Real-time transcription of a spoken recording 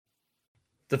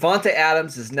Davante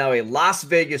Adams is now a Las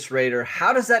Vegas Raider.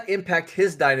 How does that impact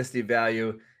his dynasty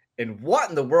value? And what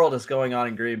in the world is going on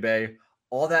in Green Bay?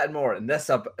 All that and more in this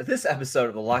episode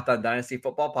of the Locked On Dynasty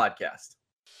Football Podcast.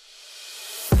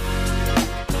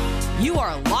 You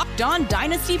are Locked On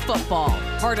Dynasty Football,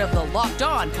 part of the Locked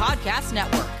On Podcast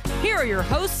Network. Here are your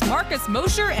hosts, Marcus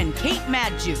Mosher and Kate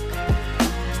Magdziuk.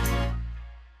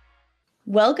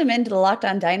 Welcome into the Locked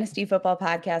On Dynasty Football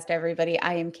Podcast, everybody.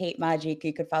 I am Kate Magdziuk.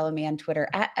 You could follow me on Twitter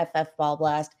at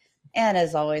FFBallBlast. And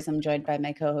as always, I'm joined by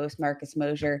my co-host, Marcus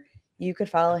Mosher. You could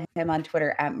follow him on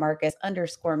Twitter at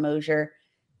Marcus_Mosher.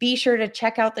 Be sure to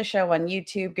check out the show on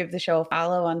YouTube. Give the show a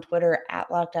follow on Twitter at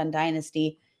Locked On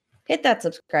Dynasty. Hit that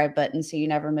subscribe button so you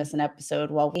never miss an episode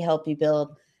while we help you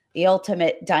build the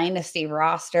ultimate dynasty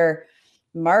roster.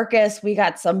 Marcus, we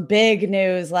got some big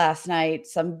news last night.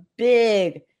 Some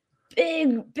big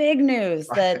news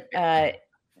that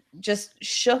just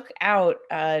shook out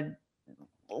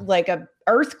like a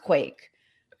earthquake.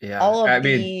 Yeah, all of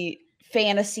the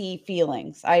fantasy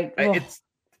feelings.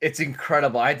 It's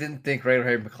incredible. I didn't think Ray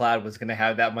McCloud was going to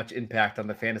have that much impact on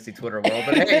the fantasy Twitter world,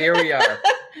 but hey, here we are.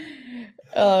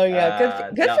 Oh yeah,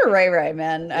 good for Ray,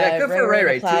 man. Yeah, good for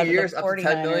Ray. 2 years, up to 49ers.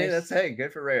 10 million. That's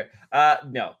good for Ray.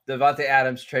 No, Davante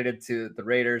Adams traded to the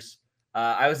Raiders.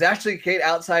 I was actually, Kate,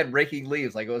 outside raking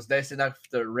leaves. Like, it was nice enough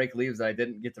to rake leaves that I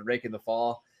didn't get to rake in the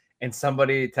fall. And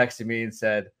somebody texted me and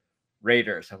said,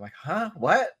 Raiders. I'm like, huh?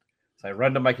 What? So I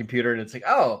run to my computer and it's like,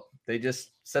 oh, they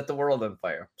just set the world on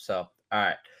fire. So,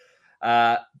 all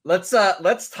right.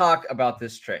 Let's talk about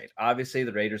this trade. Obviously,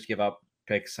 the Raiders give up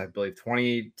picks, I believe,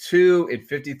 22 and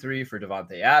 53 for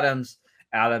Davante Adams.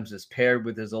 Adams is paired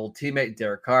with his old teammate,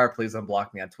 Derek Carr. Please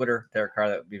unblock me on Twitter, Derek Carr.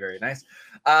 That would be very nice.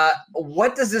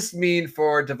 What does this mean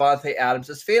for Davante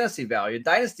Adams' fantasy value,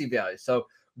 dynasty value? So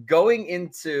going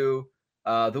into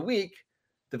the week,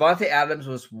 Davante Adams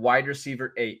was wide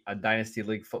receiver 8 on Dynasty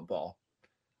League football.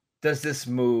 Does this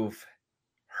move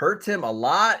hurt him a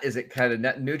lot? Is it kind of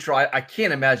net neutral? I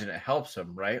can't imagine it helps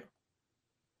him, right?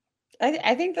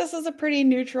 I think this is a pretty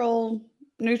neutral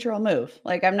move.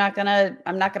 Like, I'm not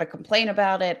gonna complain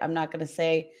about it. I'm not gonna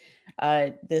say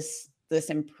this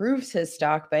improves his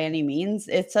stock by any means.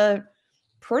 It's a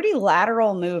pretty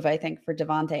lateral move, I think, for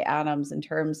Davante Adams in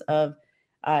terms of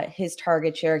his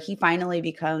target share. He finally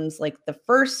becomes like the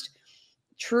first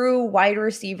true wide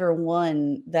receiver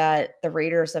 1 that the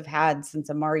Raiders have had since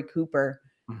Amari Cooper.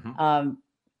 Mm-hmm.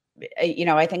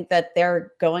 I think that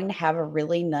they're going to have a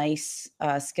really nice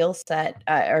skill set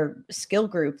or skill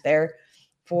group there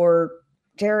for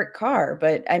Derek Carr.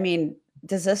 But I mean,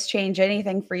 does this change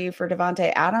anything for you for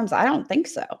Davante Adams? I don't think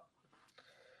so.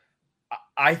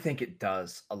 I think it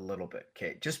does a little bit,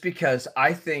 Kate, just because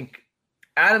I think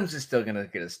Adams is still going to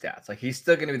get his stats. Like, he's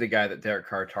still going to be the guy that Derek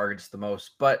Carr targets the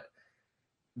most, but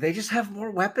they just have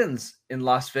more weapons in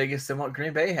Las Vegas than what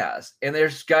Green Bay has. And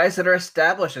there's guys that are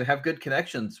established and have good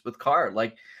connections with Carr.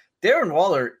 Like, Darren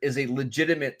Waller is a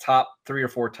legitimate top 3 or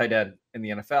 4 tight end in the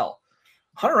NFL.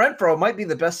 Hunter Renfrow might be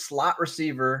the best slot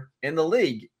receiver in the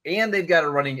league. And they've got a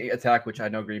running attack, which I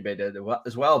know Green Bay did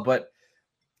as well. But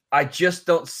I just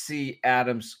don't see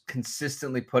Adams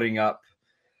consistently putting up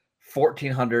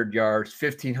 1,400 yards,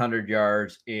 1,500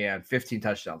 yards, and 15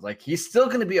 touchdowns. Like, he's still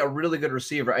going to be a really good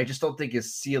receiver. I just don't think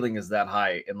his ceiling is that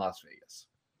high in Las Vegas.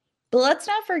 But let's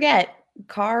not forget,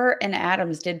 Carr and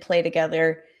Adams did play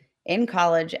together in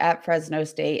college at Fresno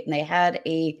State, and they had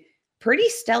a pretty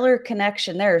stellar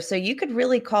connection there. So you could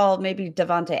really call maybe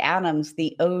Davante Adams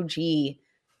the OG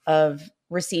of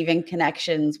receiving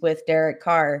connections with Derek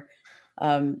Carr.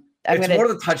 It's more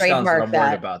the touchdowns that I'm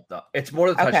worried about, though. It's more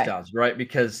the touchdowns, right?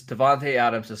 Because Davante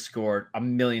Adams has scored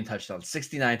 1 million touchdowns,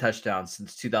 69 touchdowns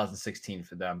since 2016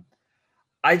 for them.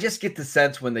 I just get the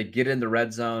sense when they get in the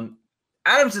red zone,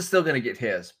 Adams is still going to get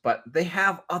his, but they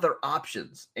have other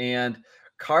options. And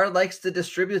Carr likes to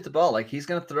distribute the ball. Like, he's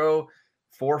going to throw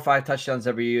 4 or 5 touchdowns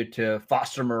every year to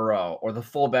Foster Moreau or the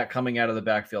fullback coming out of the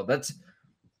backfield.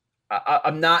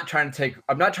 I'm not trying to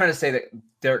say that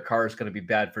Derek Carr is going to be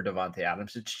bad for Davante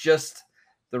Adams. It's just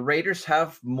the Raiders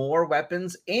have more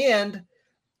weapons, and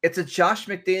it's a Josh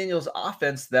McDaniels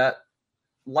offense that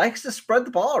likes to spread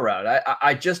the ball around.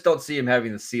 I just don't see him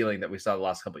having the ceiling that we saw the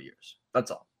last couple of years.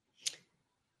 That's all.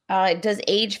 Does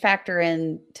age factor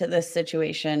into this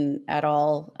situation at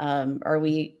all? Are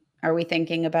we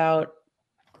thinking about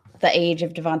the age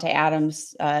of Davante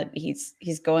Adams?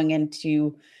 He's going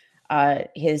into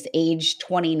his age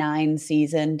 29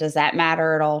 season. Does that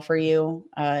matter at all for you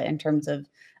in terms of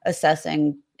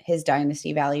assessing his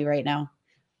dynasty value right now?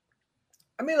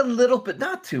 I mean, a little bit,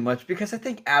 not too much, because I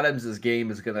think Adams's game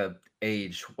is going to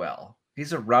age well.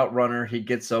 He's a route runner. He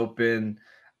gets open.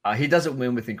 He doesn't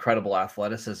win with incredible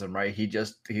athleticism, right?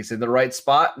 He's in the right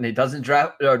spot and he doesn't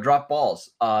drop balls.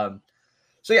 So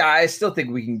yeah, I still think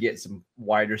we can get some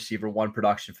wide receiver one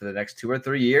production for the next 2 or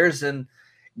 3 years, and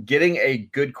getting a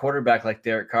good quarterback like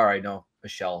Derek Carr. I know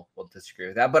Michelle will disagree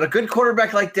with that, but a good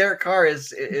quarterback like Derek Carr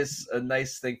is a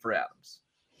nice thing for Adams.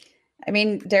 I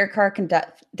mean, Derek Carr can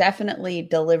definitely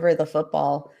deliver the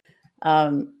football,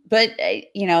 but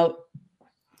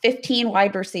 15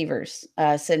 wide receivers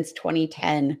since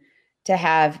 2010 to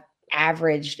have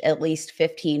averaged at least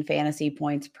 15 fantasy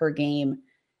points per game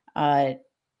at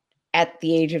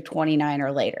the age of 29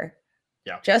 or later.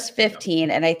 Yeah. Just 15.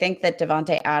 Yeah. And I think that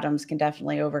Davante Adams can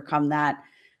definitely overcome that.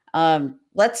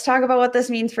 Let's talk about what this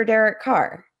means for Derek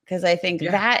Carr, because I think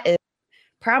that is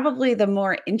probably the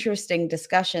more interesting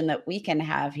discussion that we can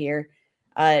have here.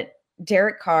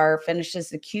 Derek Carr finishes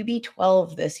the QB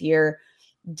 12 this year.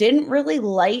 Didn't really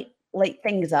light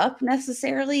things up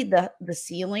necessarily. The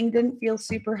ceiling didn't feel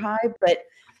super high, but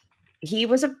he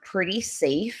was a pretty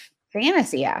safe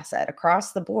fantasy asset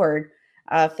across the board.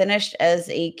 Finished as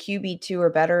a QB2 or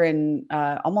better in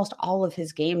almost all of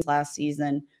his games last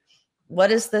season. What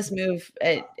does this move,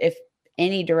 if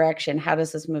any direction, how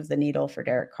does this move the needle for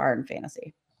Derek Carr in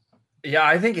fantasy? Yeah,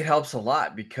 I think it helps a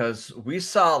lot, because we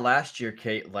saw last year,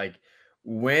 Kate, like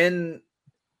when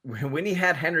he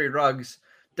had Henry Ruggs,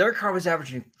 Derek Carr was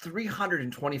averaging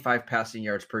 325 passing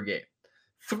yards per game.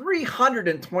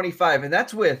 325, and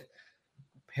that's with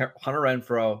Hunter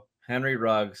Renfrow, Henry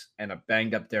Ruggs, and a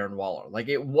banged up Darren Waller. Like,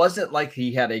 it wasn't like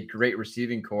he had a great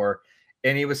receiving core,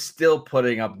 and he was still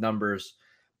putting up numbers.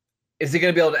 Is he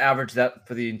going to be able to average that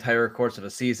for the entire course of a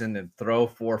season and throw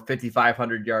for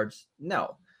 5,500 yards?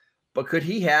 No. But could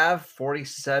he have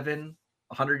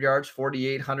 4,700 yards,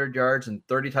 4,800 yards, and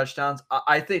 30 touchdowns?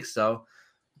 I think so.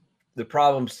 The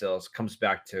problem still comes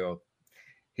back to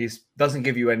he doesn't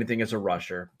give you anything as a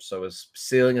rusher, so his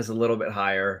ceiling is a little bit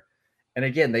higher. And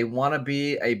again, they want to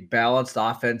be a balanced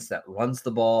offense that runs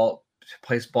the ball,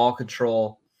 plays ball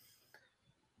control.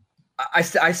 I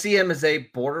see him as a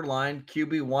borderline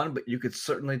QB1, but you could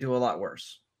certainly do a lot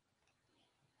worse.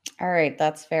 All right,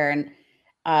 that's fair. And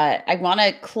I want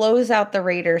to close out the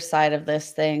Raiders side of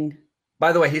this thing.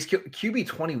 By the way, he's QB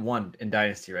 21 in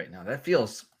Dynasty right now. That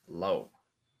feels low.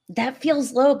 That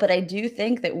feels low, but I do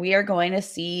think that we are going to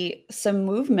see some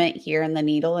movement here in the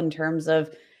needle in terms of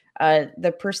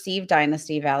the perceived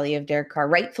dynasty value of Derek Carr,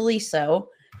 rightfully so.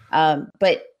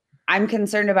 But I'm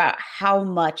concerned about how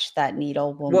much that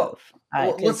needle will move.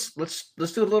 Let's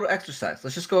do a little exercise.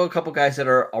 Let's just go a couple guys that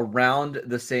are around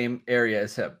the same area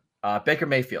as him. Baker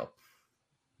Mayfield.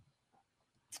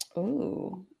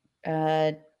 Ooh,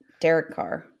 Derek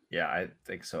Carr. Yeah, I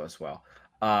think so as well.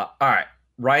 All right,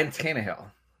 Ryan Tannehill.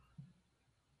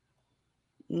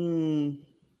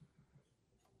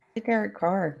 Derek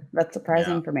Carr. That's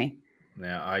surprising for me.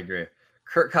 Yeah, I agree.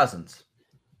 Kirk Cousins.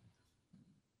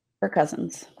 Kirk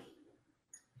Cousins.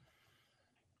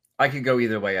 I could go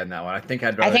either way on that one. I think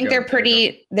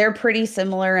they're pretty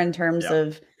similar in terms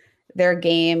of their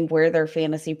game, where their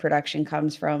fantasy production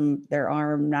comes from, their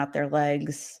arm, not their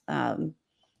legs.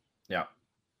 Yeah.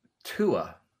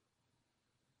 Tua.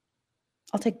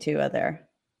 I'll take Tua there.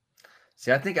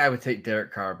 See, I think I would take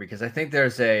Derek Carr, because I think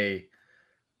there's a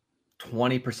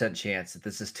 20% chance that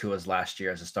this is Tua's last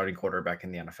year as a starting quarterback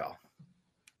in the NFL.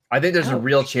 I think there's a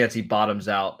real chance he bottoms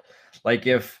out. Like,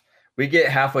 if we get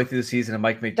halfway through the season and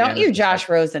Mike McDaniel, don't you Josh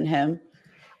Rosen him?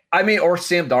 I mean, or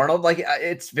Sam Darnold. Like,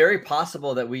 it's very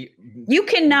possible that you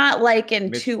cannot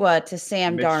liken Tua to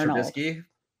Sam Darnold. Trubisky.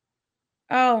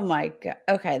 Oh my God.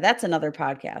 Okay, that's another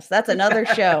podcast. That's another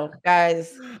show,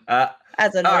 guys.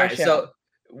 That's another show. So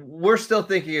we're still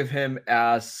thinking of him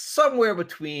as somewhere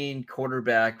between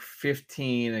quarterback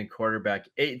 15 and quarterback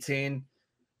 18,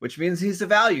 which means he's a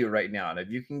value right now. And if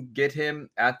you can get him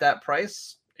at that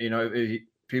price,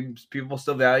 people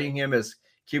still valuing him as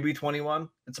QB 21,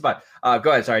 it's about.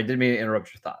 Go ahead. Sorry, I didn't mean to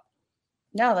interrupt your thought.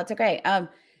 No, that's okay.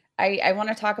 I want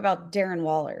to talk about Darren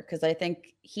Waller, because I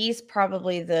think he's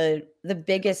probably the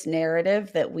biggest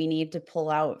narrative that we need to pull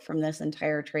out from this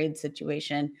entire trade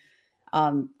situation.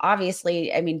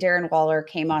 Obviously, I mean, Darren Waller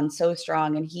came on so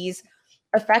strong, and he's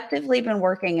effectively been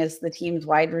working as the team's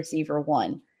wide receiver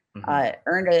one.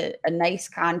 Earned a nice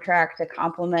contract to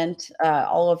complement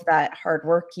all of that hard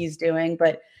work he's doing.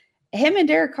 But him and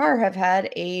Derek Carr have had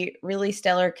a really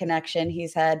stellar connection.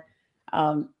 He's had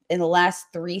in the last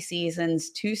 3 seasons,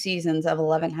 2 seasons of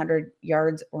 1,100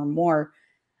 yards or more.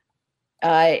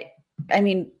 I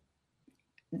mean,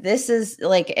 this is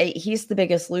like he's the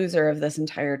biggest loser of this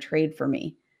entire trade for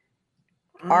me.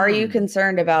 Are you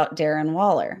concerned about Darren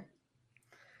Waller?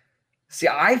 See,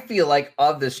 I feel like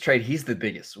of this trade, he's the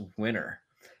biggest winner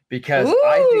because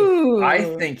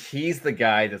I think he's the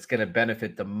guy that's going to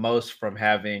benefit the most from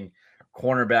having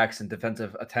cornerbacks and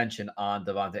defensive attention on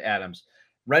Davante Adams.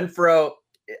 Renfrow,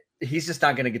 he's just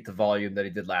not going to get the volume that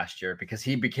he did last year because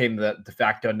he became the de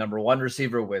facto number one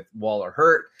receiver with Waller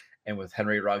hurt and with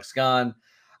Henry Ruggs gone.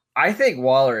 I think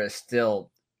Waller is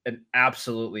still an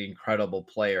absolutely incredible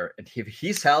player. And if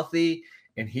he's healthy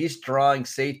and he's drawing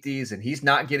safeties and he's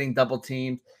not getting double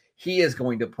teamed, he is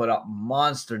going to put up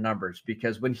monster numbers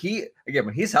because when he's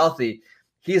healthy,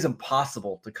 he is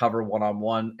impossible to cover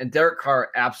one-on-one. And Derek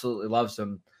Carr absolutely loves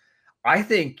him. I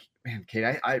think, man,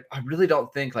 Kate, I really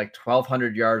don't think like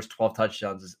 1,200 yards, 12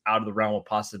 touchdowns is out of the realm of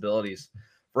possibilities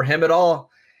for him at all.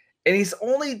 And he's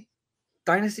only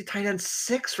dynasty tight end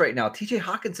 6 right now. TJ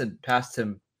Hawkinson passed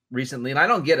him recently, and I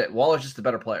don't get it. Waller's just a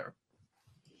better player.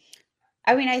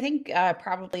 I mean, I think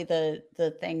probably the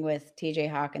thing with TJ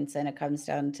Hawkinson, it comes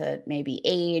down to maybe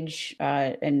age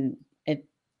and it,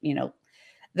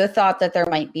 the thought that there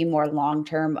might be more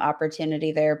long-term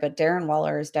opportunity there, but Darren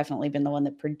Waller has definitely been the one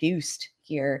that produced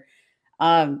here.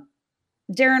 Darren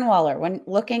Waller, when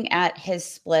looking at his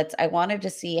splits, I wanted to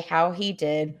see how he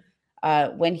did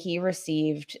when he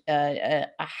received a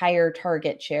higher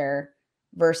target share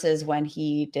versus when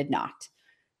he did not.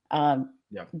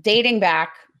 Dating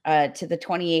back to the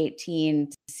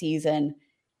 2018 season,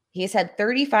 he's had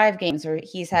 35 games where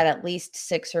he's had at least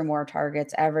 6 or more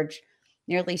targets, averaged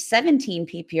nearly 17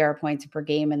 PPR points per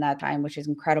game in that time, which is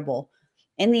incredible.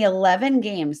 In the 11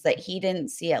 games that he didn't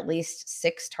see at least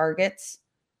 6 targets,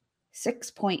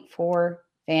 6.4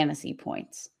 fantasy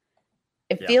points.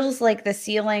 It feels like the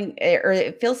ceiling, or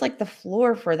it feels like the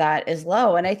floor for that is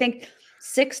low. And I think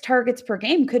 6 targets per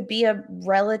game could be a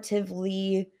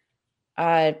relatively,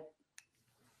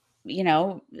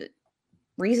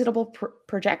 reasonable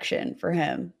projection for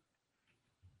him.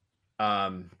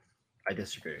 I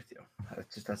disagree with you.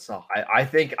 That's all. I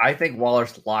think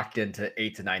Waller's locked into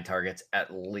 8 to 9 targets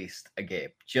at least a game,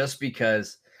 just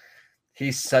because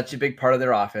he's such a big part of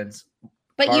their offense.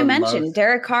 But you mentioned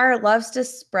Derek Carr loves to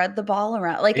spread the ball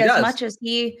around. Like as much as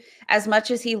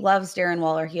he loves Darren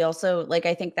Waller, he also, like,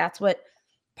 I think that's what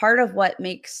part of what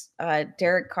makes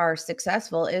Derek Carr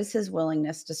successful is his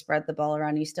willingness to spread the ball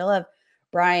around. You still have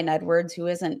Bryan Edwards, who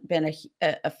hasn't been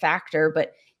a factor,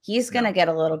 but he's going to get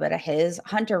a little bit of his.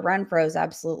 Hunter Renfrow is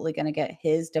absolutely going to get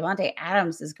his. Davante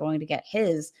Adams is going to get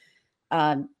his.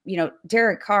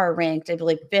 Derek Carr ranked, I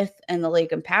believe, 5th in the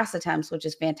league in pass attempts, which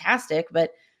is fantastic.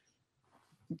 But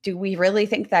do we really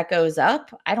think that goes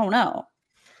up? I don't know.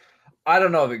 I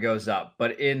don't know if it goes up,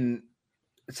 but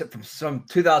from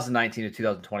 2019 to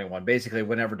 2021, basically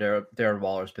whenever Darren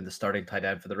Waller's been the starting tight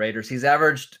end for the Raiders, he's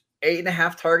averaged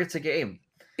 8.5 targets a game.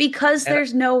 Because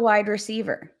there's no wide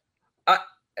receiver.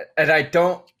 And I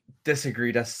don't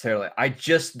disagree necessarily. I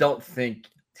just don't think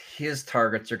his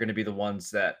targets are going to be the ones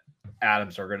that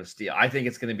Adams are going to steal. I think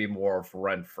it's going to be more of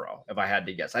Renfrow, if I had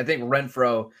to guess. I think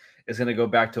Renfrow is going to go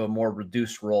back to a more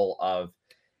reduced role of,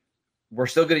 we're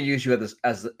still going to use you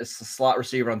as a slot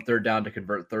receiver on 3rd down to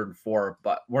convert 3rd and 4,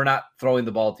 but we're not throwing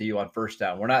the ball to you on 1st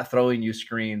down. We're not throwing you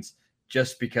screens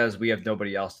just because we have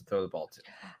nobody else to throw the ball to.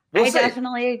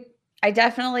 I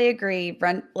definitely agree.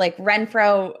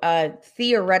 Renfrow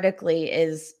theoretically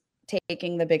is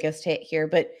taking the biggest hit here,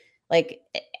 but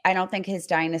I don't think his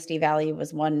dynasty value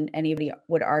was one anybody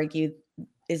would argue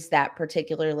is that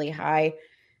particularly high.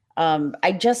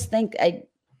 I just think I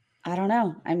don't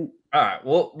know. All right.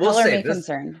 We'll say this.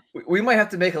 Concerned. We might have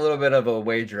to make a little bit of a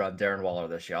wager on Darren Waller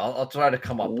this year. I'll try to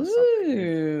come up with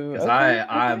something because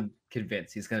I'm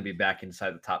convinced he's going to be back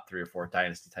inside the top 3 or 4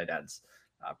 dynasty tight ends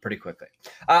pretty quickly.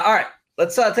 All right.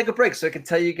 Let's take a break so I can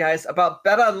tell you guys about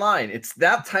BetOnline. It's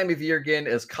that time of year again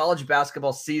as college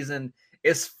basketball season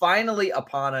is finally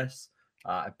upon us.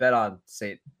 I bet on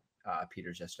St.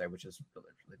 Peter's yesterday, which is really,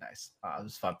 really nice. It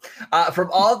was fun. From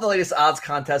all of the latest odds,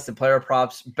 contests, and player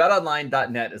props,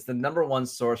 betonline.net is the #1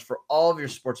 source for all of your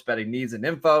sports betting needs and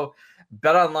info.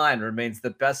 BetOnline remains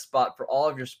the best spot for all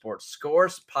of your sports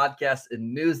scores, podcasts,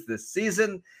 and news this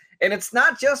season. And it's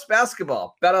not just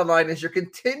basketball. BetOnline is your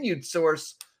continued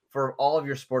source for all of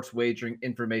your sports wagering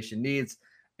information needs,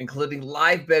 including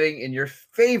live betting in your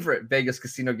favorite Vegas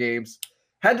casino games.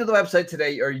 Head to the website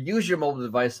today or use your mobile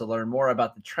device to learn more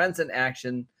about the trends in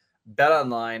action.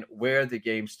 BetOnline, where the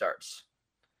game starts.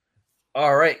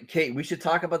 All right, Kate, we should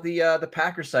talk about the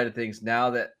Packers side of things now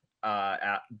that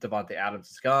Davante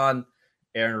Adams is gone.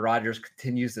 Aaron Rodgers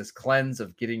continues this cleanse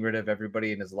of getting rid of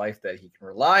everybody in his life that he can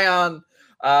rely on.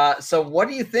 So what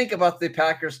do you think about the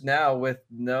Packers now with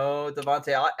no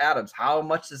Davante Adams? How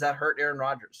much does that hurt Aaron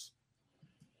Rodgers?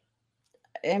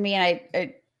 I mean,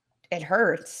 it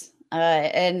hurts.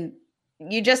 And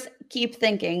you just keep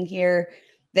thinking here,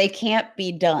 they can't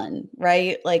be done,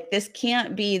 right? Like this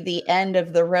can't be the end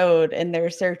of the road in their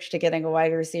search to getting a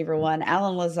wide receiver one.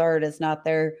 Alan Lazard is not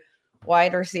their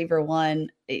wide receiver one.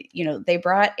 You know, they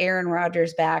brought Aaron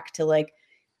Rodgers back to like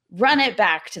run it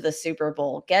back to the Super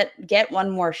Bowl, get one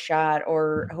more shot,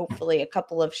 or hopefully a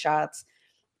couple of shots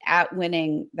at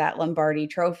winning that Lombardi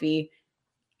trophy.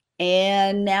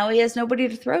 And now he has nobody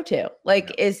to throw to.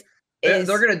 Like, is they're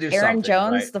going to do Aaron something,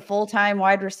 Jones right? the full-time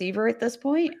wide receiver at this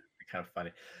point? Kind of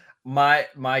funny.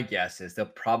 My guess is they'll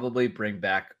probably bring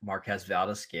back Marquez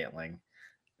Valdes-Scantling.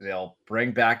 They'll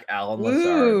bring back Alan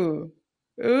Lazard.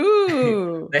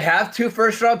 Ooh. They have 2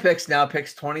 first-round picks now,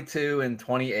 picks 22 and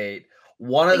 28.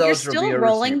 One of those you're will be still a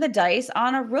rolling receiver. the dice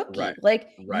on a rookie. Right. Like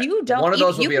Right. you don't. One of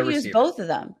those you will be a can use receiver. both of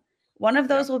them. One of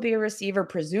those will be a receiver,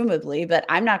 presumably, but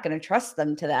I'm not going to trust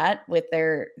them to that with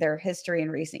their history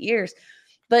in recent years.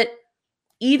 But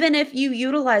even if you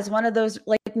utilize one of those,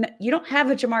 like you don't have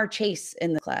a Jamar Chase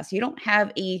in the class. You don't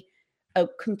have a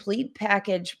complete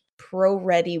package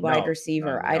pro-ready wide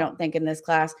receiver, I don't think, in this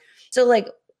class. So like,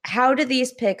 how do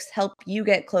these picks help you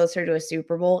get closer to a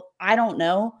Super Bowl? I don't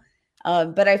know.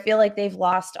 But I feel like they've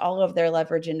lost all of their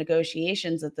leverage in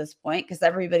negotiations at this point because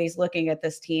everybody's looking at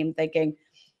this team thinking,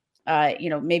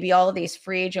 maybe all of these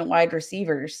free agent wide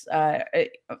receivers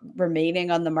remaining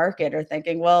on the market are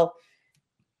thinking, well,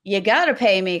 you got to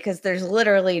pay me because there's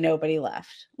literally nobody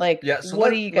left. Like, so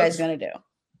what are you guys going to do?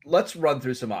 Let's run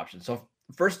through some options. So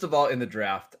first of all, in the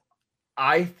draft,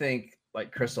 I think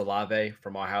like Chris Olave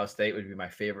from Ohio State would be my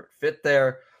favorite fit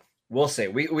there. We'll see.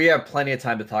 We have plenty of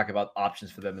time to talk about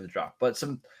options for them in the draft, but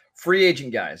some free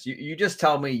agent guys, you just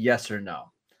tell me yes or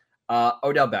no.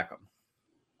 Odell Beckham.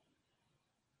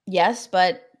 Yes,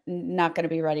 but not going to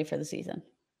be ready for the season.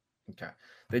 Okay.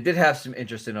 They did have some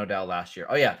interest in Odell last year.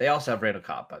 Oh yeah. They also have Randall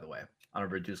Cobb, by the way, on a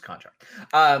reduced contract.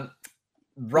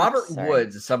 Robert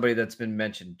Woods is somebody that's been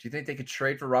mentioned. Do you think they could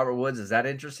trade for Robert Woods? Is that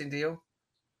interesting to you?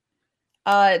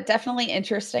 Definitely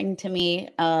interesting to me.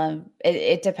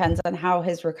 It depends on how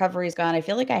his recovery's gone. I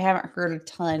feel like I haven't heard a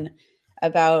ton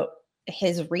about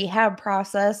his rehab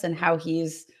process and how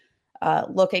he's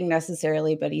looking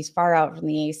necessarily, but he's far out from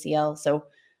the ACL. So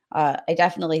I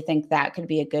definitely think that could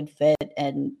be a good fit,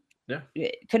 and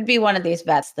it could be one of these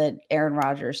vets that Aaron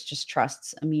Rodgers just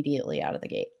trusts immediately out of the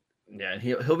gate. Yeah, and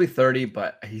he'll be 30,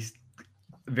 but he's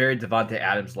very Davante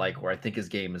Adams-like, where I think his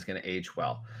game is going to age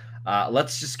well.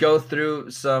 Let's just go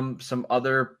through some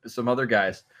other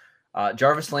guys.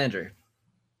 Jarvis Landry.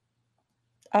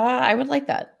 I would like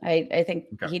that. I think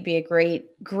he'd be a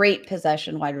great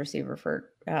possession wide receiver for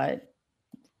Aaron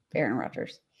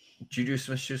Rodgers. Juju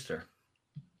Smith-Schuster.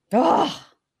 Oh,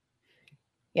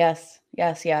 yes.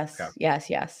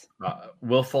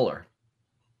 Will Fuller.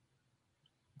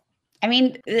 I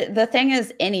mean, the thing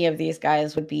is, any of these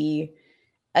guys would be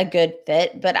a good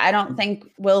fit, but I don't think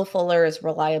Will Fuller is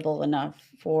reliable enough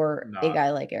for a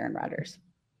guy like Aaron Rodgers.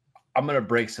 I'm going to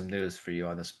break some news for you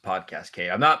on this podcast, Kate.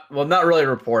 I'm not really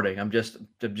reporting. I'm just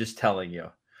telling you.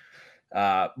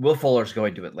 Will Fuller's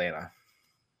going to Atlanta.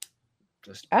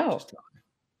 Just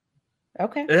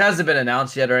okay. It hasn't been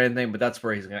announced yet or anything, but that's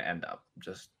where he's going to end up.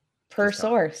 Just per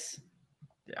source.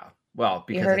 Yeah. Well,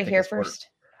 because you heard it here first.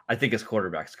 I think his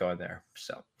quarterback's going there.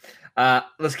 So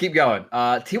let's keep going.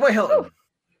 T.Y. Hilton.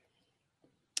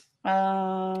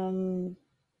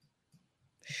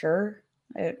 Sure.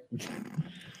 AJ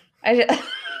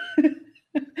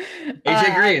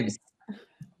Green.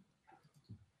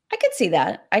 I could see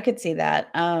that.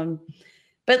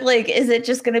 But like, is it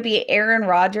just going to be Aaron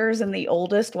Rodgers and the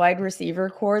oldest wide receiver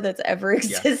core that's ever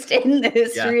existed in the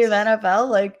history of NFL?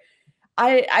 Like,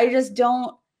 I just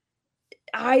don't.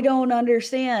 I don't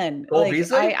understand.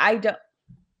 I don't.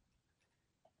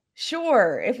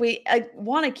 Sure, if we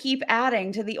want to keep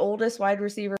adding to the oldest wide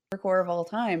receiver core of all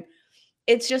time,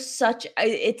 it's just such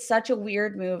a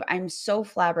weird move. I'm so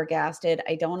flabbergasted.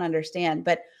 I don't understand.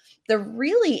 But the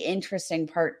really interesting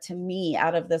part to me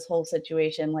out of this whole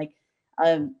situation,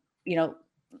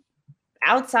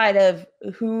 outside of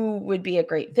who would be a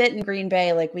great fit in Green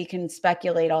Bay, like we can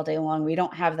speculate all day long. We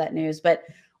don't have that news, but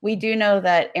we do know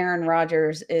that Aaron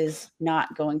Rodgers is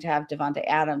not going to have Davante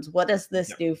Adams. What does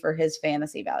this do for his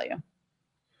fantasy value?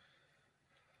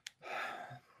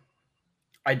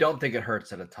 I don't think it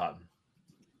hurts it a ton.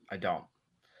 I don't.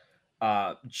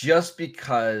 Just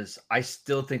because I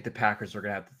still think the Packers are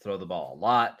going to have to throw the ball a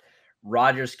lot.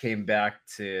 Rodgers came back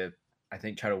to, I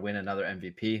think, try to win another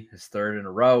MVP, his third in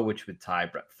a row, which would tie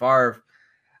Brett Favre.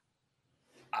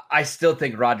 I still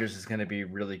think Rodgers is going to be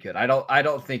really good. I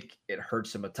don't think it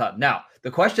hurts him a ton. Now,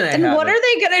 the question I have, what are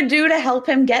they going to do to help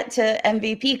him get to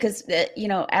MVP? Because,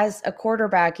 as a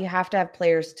quarterback, you have to have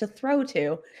players to throw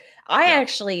to. I'm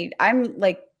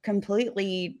like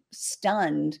completely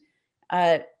stunned.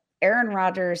 Aaron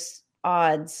Rodgers'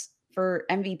 odds for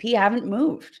MVP haven't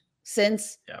moved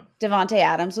since Davante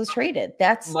Adams was traded.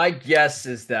 That's my guess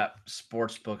is that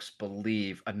sportsbooks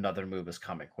believe another move is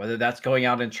coming, whether that's going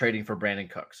out and trading for Brandon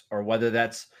Cooks or whether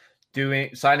that's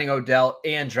signing Odell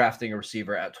and drafting a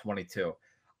receiver at 22.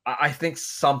 I think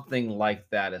something like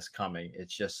that is coming.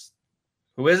 It's just,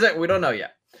 who is it? We don't know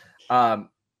yet.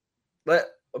 Let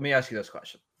me ask you this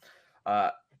question.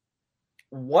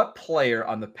 What player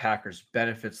on the Packers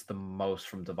benefits the most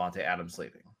from Davante Adams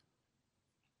leaving?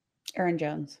 Aaron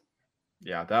Jones.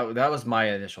 Yeah, that was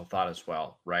my initial thought as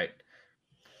well, right?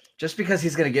 Just because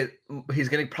he's going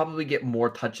to probably get more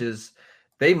touches.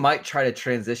 They might try to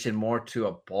transition more to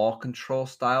a ball control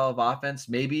style of offense,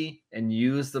 maybe, and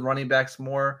use the running backs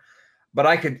more. But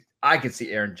I could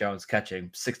see Aaron Jones catching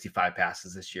 65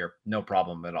 passes this year, no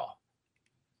problem at all.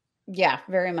 Yeah,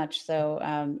 very much so.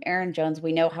 Aaron Jones,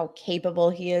 we know how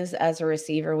capable he is as a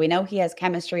receiver. We know he has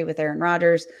chemistry with Aaron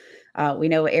Rodgers. We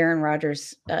know Aaron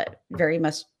Rodgers very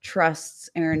much trusts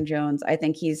Aaron Jones. I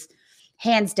think he's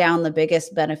hands down the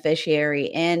biggest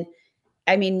beneficiary. And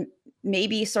I mean,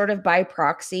 maybe sort of by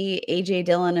proxy, AJ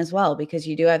Dillon as well, because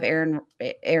you do have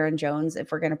Aaron Jones.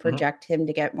 If we're going to project him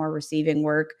to get more receiving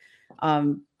work,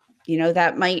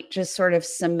 that might just sort of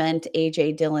cement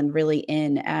AJ Dillon really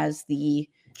in as the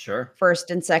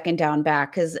first and second down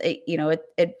back. Cause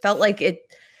it felt like it,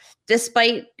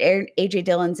 despite AJ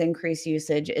Dillon's increased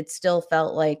usage, it still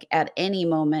felt like at any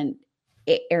moment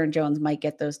Aaron Jones might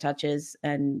get those touches,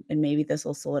 and maybe this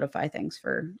will solidify things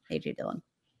for AJ Dillon.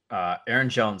 Aaron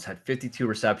Jones had 52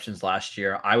 receptions last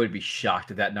year. I would be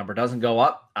shocked if that number doesn't go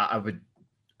up. I would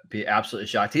be absolutely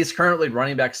shocked. He's currently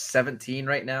running back 17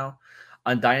 right now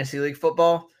on Dynasty League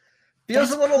football.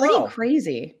 Feels a little low.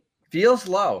 Crazy. Feels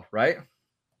low, right?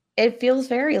 It feels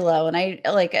very low, and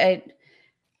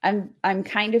I'm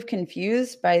kind of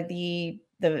confused by the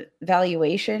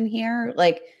valuation here.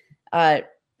 Like,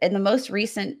 in the most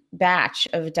recent batch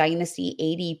of Dynasty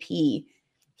ADP,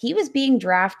 he was being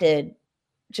drafted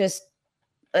this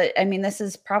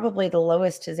is probably the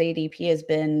lowest his ADP has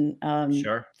been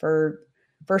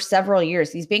for several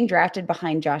years. He's being drafted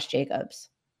behind Josh Jacobs.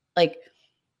 Like,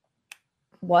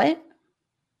 what?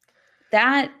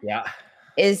 That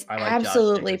is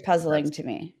absolutely puzzling to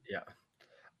me.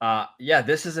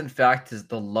 This is in fact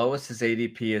the lowest his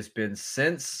ADP has been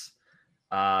since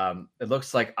it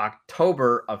looks like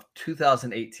October of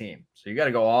 2018. So you got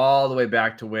to go all the way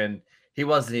back to when he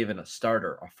wasn't even a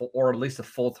starter, or at least a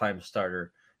full-time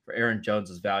starter, for Aaron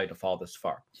Jones's value to fall this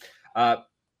far.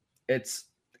 It's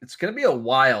going to be a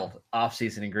wild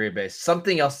offseason in Green Bay.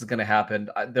 Something else is going to happen.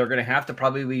 They're going to have to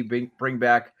probably bring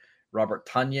back Robert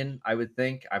Tonyan, I would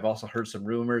think. I've also heard some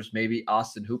rumors. Maybe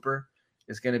Austin Hooper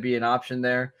is going to be an option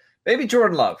there. Maybe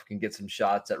Jordan Love can get some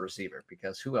shots at receiver,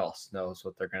 because who else knows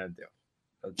what they're going to do?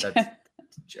 That's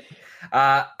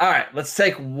all right, let's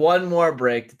take one more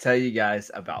break to tell you guys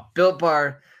about Built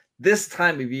Bar. This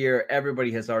time of year,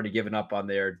 everybody has already given up on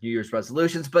their New Year's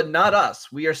resolutions, but not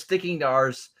us. We are sticking to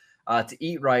ours to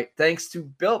eat right, thanks to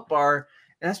Built Bar.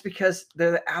 And that's because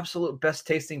they're the absolute best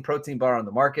tasting protein bar on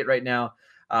the market right now.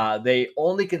 They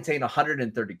only contain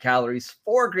 130 calories,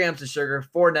 4 grams of sugar,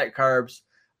 4 net carbs,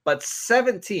 but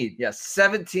 17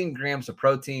 grams of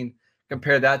protein.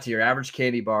 Compare that to your average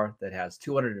candy bar that has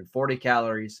 240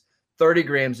 calories, 30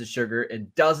 grams of sugar,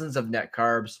 and dozens of net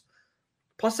carbs.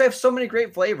 Plus, they have so many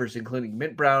great flavors, including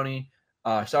mint brownie,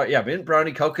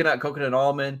 coconut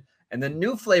almond, and the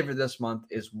new flavor this month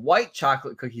is white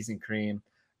chocolate cookies and cream.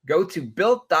 Go to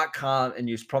built.com and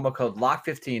use promo code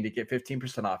LOCK15 to get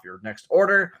 15% off your next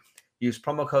order. Use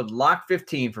promo code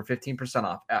LOCK15 for 15%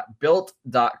 off at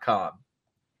built.com.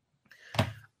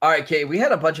 All right, Kate, we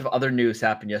had a bunch of other news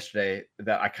happen yesterday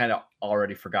that I kind of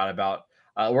already forgot about.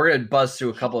 We're going to buzz through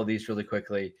a couple of these really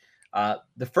quickly.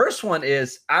 The first one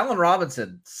is Allen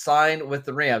Robinson signed with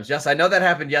the Rams. Yes, I know that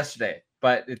happened yesterday,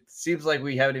 but it seems like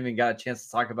we haven't even got a chance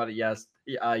to talk about it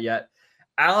yet.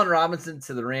 Allen Robinson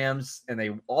to the Rams, and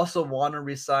they also want to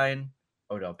re-sign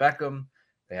Odell Beckham.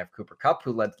 They have Cooper Kupp,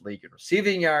 who led the league in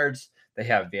receiving yards. They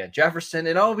have Van Jefferson.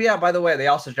 And, by the way, they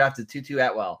also drafted Tutu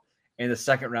Atwell in the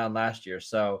second round last year.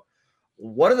 So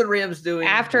what are the Rams doing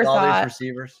with all these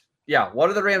receivers? Yeah, what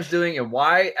are the Rams doing, and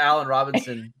why Allen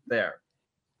Robinson there?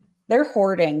 They're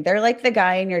hoarding. They're like the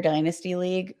guy in your dynasty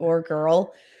league or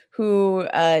girl who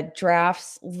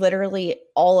drafts literally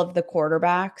all of the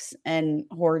quarterbacks and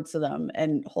hoards them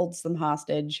and holds them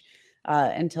hostage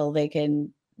until they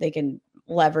can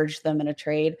leverage them in a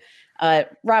trade.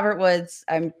 Robert Woods,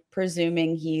 I'm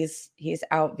presuming he's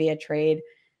out via trade.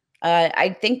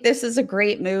 I think this is a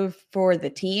great move for the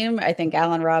team. I think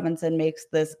Allen Robinson makes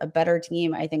this a better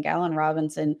team. I think Allen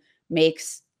Robinson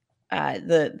makes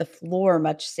the floor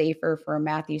much safer for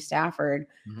Matthew Stafford.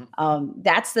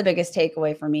 That's the biggest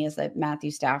takeaway for me, is that Matthew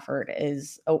Stafford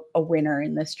is a winner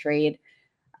in this trade.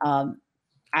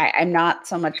 I'm not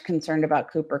so much concerned about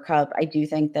Cooper Kupp. I do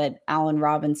think that Allen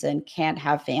Robinson can't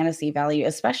have fantasy value,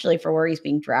 especially for where he's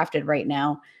being drafted right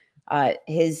now.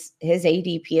 His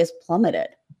ADP has plummeted.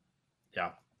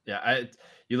 Yeah.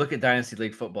 You look at Dynasty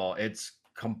League football, it's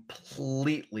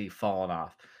completely fallen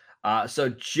off. So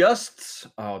just,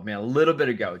 a little bit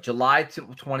ago, July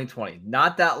 2020,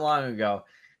 not that long ago,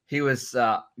 he was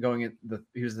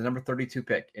he was the number 32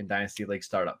 pick in Dynasty League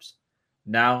startups.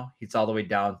 Now he's all the way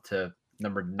down to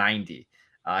number 90.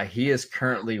 He is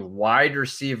currently wide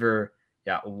receiver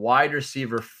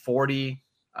 42,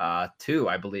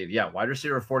 I believe. Yeah, wide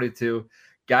receiver 42.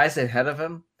 Guys ahead of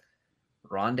him,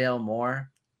 Rondale Moore,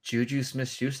 Juju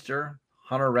Smith-Schuster,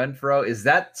 Hunter Renfrow. Is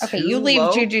that too you leave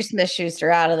low? Juju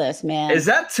Smith-Schuster out of this, man. Is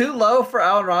that too low for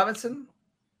Allen Robinson?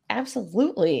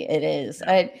 Absolutely, it is.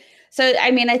 I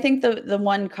think the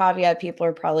one caveat people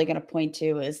are probably going to point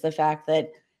to is the fact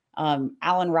that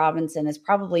Allen Robinson is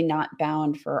probably not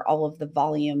bound for all of the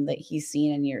volume that he's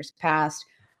seen in years past.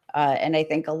 And I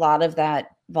think a lot of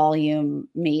that volume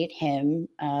made him,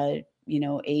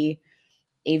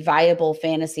 a viable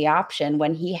fantasy option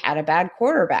when he had a bad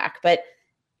quarterback. But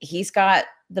he's got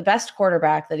the best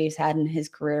quarterback that he's had in his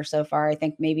career so far. I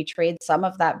think maybe trade some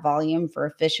of that volume for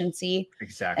efficiency.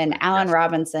 Exactly. And Allen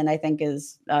Robinson, I think,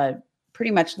 is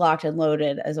pretty much locked and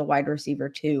loaded as a wide receiver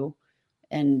too,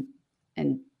 in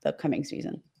the coming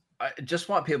season. I just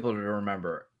want people to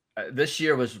remember this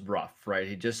year was rough, right?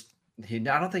 I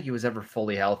don't think he was ever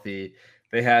fully healthy.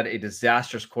 They had a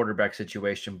disastrous quarterback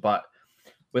situation, but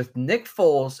with Nick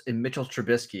Foles and Mitchell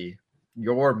Trubisky,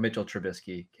 your Mitchell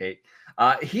Trubisky, Kate,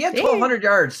 he had 1,200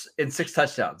 yards and 6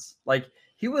 touchdowns. Like,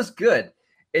 he was good.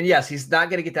 And yes, he's not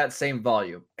going to get that same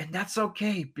volume, and that's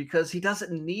okay because he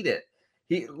doesn't need it.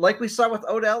 He, like we saw with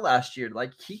Odell last year,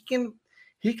 like he can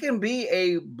be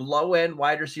a low-end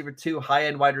wide receiver 2,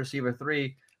 high-end wide receiver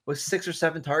 3 with 6 or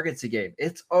 7 targets a game.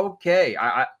 It's okay.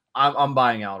 I'm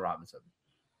buying Allen Robinson.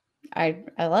 I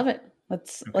love it.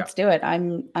 Let's do it.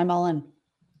 I'm all in.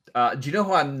 Do you know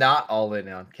who I'm not all in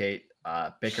on, Kate?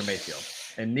 Baker Mayfield.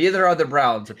 And neither are the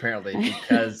Browns, apparently,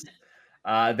 because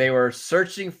they were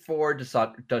searching for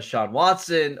Deshaun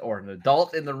Watson or an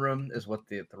adult in the room, is what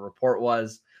the report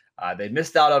was. They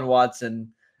missed out on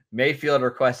Watson. Mayfield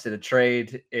requested a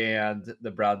trade, and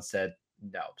the Browns said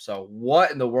no. So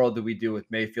what in the world do we do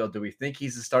with Mayfield? Do we think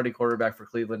he's the starting quarterback for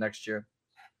Cleveland next year?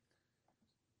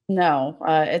 No,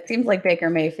 it seems like Baker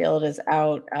Mayfield is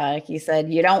out. He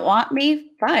said, "You don't want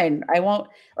me? Fine. I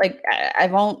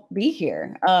won't be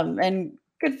here." And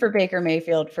good for Baker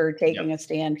Mayfield for taking a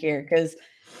stand here, because,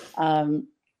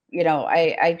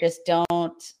 I just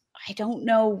don't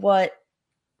know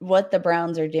what the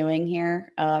Browns are doing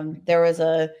here. There was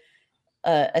a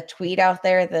tweet out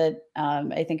there that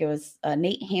I think it was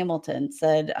Nate Hamilton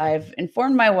said, "I've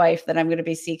informed my wife that I'm going to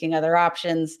be seeking other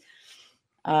options.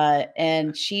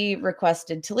 And she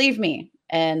requested to leave me,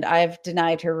 and I've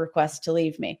denied her request to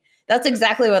leave me." That's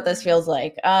exactly what this feels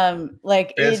like.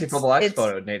 Fantasy Football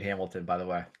Expo, Nate Hamilton, by the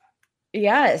way.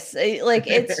 Yes.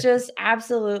 It's just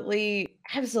absolutely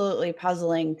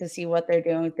puzzling to see what they're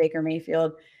doing with Baker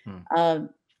Mayfield.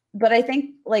 But I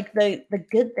think the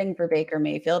good thing for Baker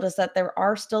Mayfield is that there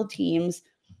are still teams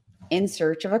in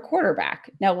search of a quarterback.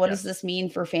 Now, what does this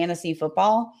mean for fantasy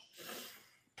football?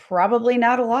 Probably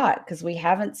not a lot, because we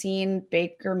haven't seen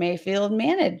Baker Mayfield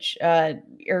manage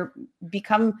or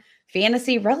become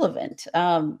fantasy relevant.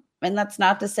 And that's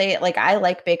not to say it. I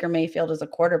like Baker Mayfield as a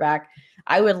quarterback.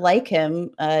 I would like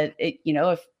him,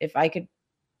 if I could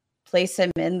place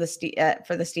him in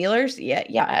for the Steelers.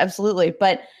 Yeah, absolutely.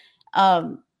 But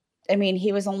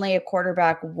he was only a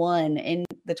quarterback 1 in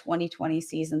the 2020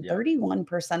 season.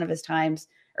 31% of his times,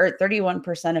 or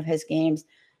 31% of his games,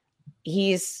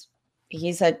 he's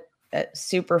a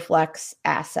super flex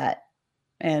asset,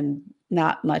 and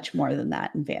not much more than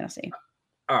that in fantasy.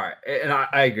 All right. And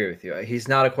I agree with you. He's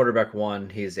not a quarterback 1.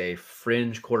 He's a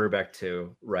fringe quarterback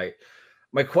 2, right?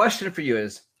 My question for you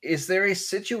is there a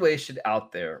situation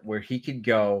out there where he could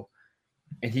go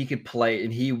and he could play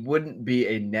and he wouldn't be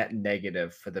a net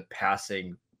negative for the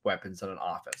passing weapons on an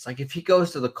offense? Like, if he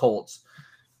goes to the Colts,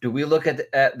 do we look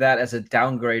at that as a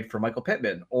downgrade for Michael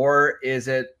Pittman, or is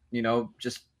it,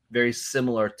 just very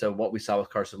similar to what we saw with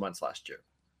Carson Wentz last year?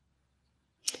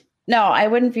 No, I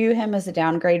wouldn't view him as a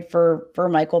downgrade for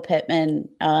Michael Pittman.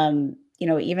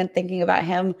 Even thinking about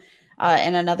him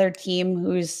and another team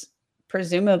who's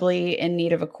presumably in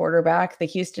need of a quarterback, the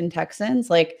Houston Texans.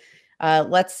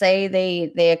 Let's say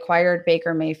they acquired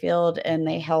Baker Mayfield and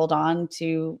they held on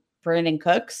to Brandon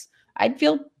Cooks. I'd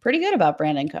feel pretty good about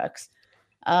Brandon Cooks.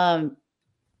 I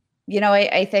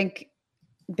think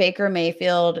Baker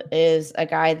Mayfield is a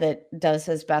guy that does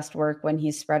his best work when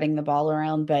he's spreading the ball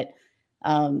around, but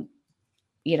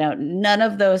none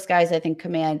of those guys, I think,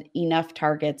 command enough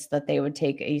targets that they would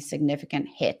take a significant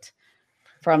hit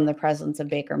from the presence of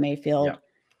Baker Mayfield.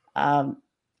 Yeah.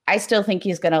 I still think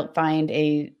he's going to find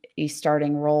a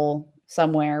starting role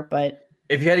somewhere, but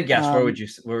if you had to guess,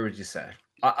 where would you say?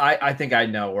 I think I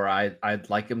know where I'd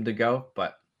like him to go,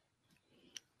 but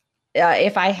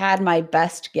if I had my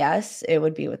best guess, it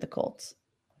would be with the Colts.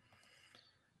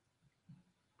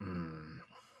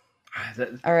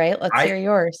 All right, let's hear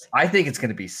yours. I think it's going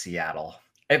to be Seattle.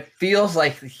 It feels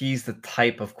like he's the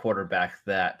type of quarterback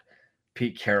that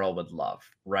Pete Carroll would love,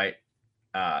 right?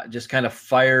 Just kind of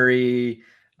fiery,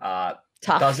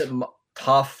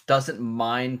 tough, doesn't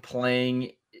mind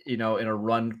playing, in a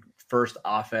run first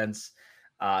offense,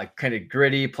 kind of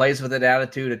gritty, plays with an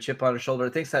attitude, a chip on his shoulder. I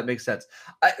think that makes sense.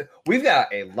 We've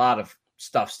got a lot of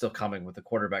stuff still coming with the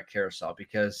quarterback carousel,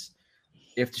 because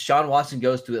if Deshaun Watson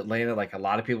goes to Atlanta, like a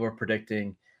lot of people are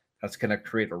predicting, that's going to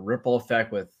create a ripple effect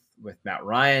with Matt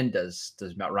Ryan. Does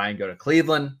Matt Ryan go to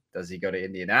Cleveland? Does he go to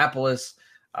Indianapolis?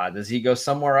 Does he go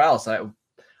somewhere else? A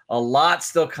lot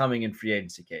still coming in free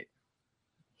agency, Kate.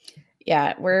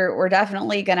 Yeah, we're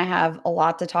definitely going to have a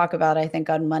lot to talk about, I think,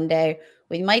 on Monday.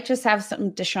 We might just have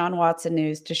some Deshaun Watson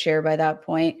news to share by that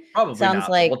point. Probably sounds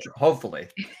not. like hopefully.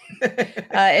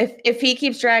 if he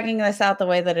keeps dragging this out the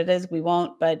way that it is, we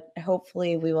won't. But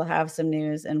hopefully, we will have some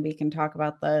news and we can talk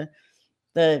about the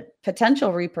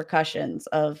potential repercussions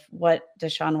of what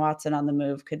Deshaun Watson on the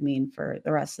move could mean for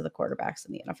the rest of the quarterbacks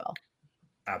in the NFL.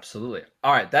 Absolutely.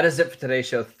 All right, that is it for today's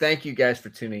show. Thank you guys for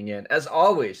tuning in. As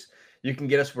always, you can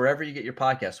get us wherever you get your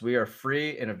podcasts. We are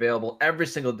free and available every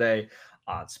single day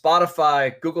on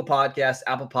Spotify, Google Podcasts,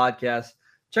 Apple Podcasts.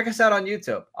 Check us out on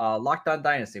YouTube, Locked On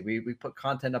Dynasty. We put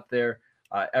content up there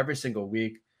every single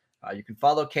week. You can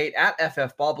follow Kate at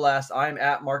FF Ball Blast. I'm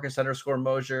at Marcus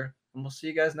 _Mosher, and we'll see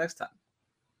you guys next time.